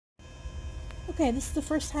Okay, this is the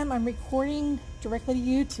first time I'm recording directly to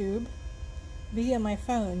YouTube via my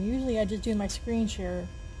phone. Usually I just do my screen share.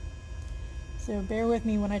 So bear with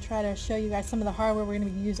me when I try to show you guys some of the hardware we're going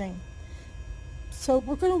to be using. So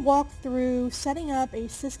we're going to walk through setting up a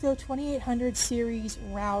Cisco 2800 series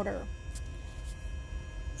router.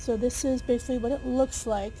 So this is basically what it looks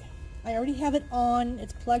like. I already have it on,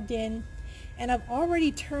 it's plugged in, and I've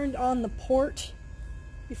already turned on the port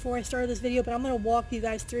before I started this video, but I'm going to walk you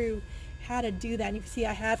guys through how to do that. And you can see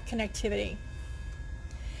I have connectivity.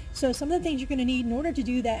 So some of the things you're going to need in order to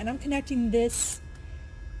do that, and I'm connecting this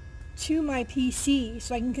to my PC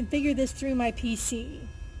so I can configure this through my PC.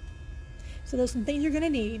 So there's some things you're going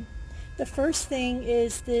to need. The first thing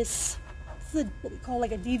is this is what we call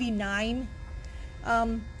like a DV9.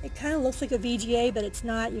 It kind of looks like a VGA, but it's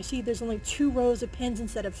not. You see there's only 2 rows of pins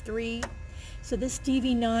instead of 3. So this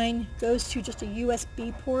DV9 goes to just a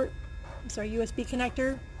USB USB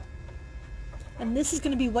connector. And this is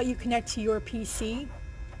going to be what you connect to your PC.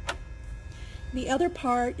 The other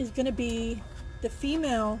part is going to be the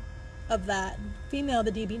female of the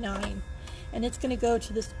DV9. And it's going to go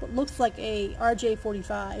to this, what looks like a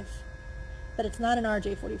RJ45, but it's not an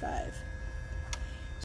RJ45.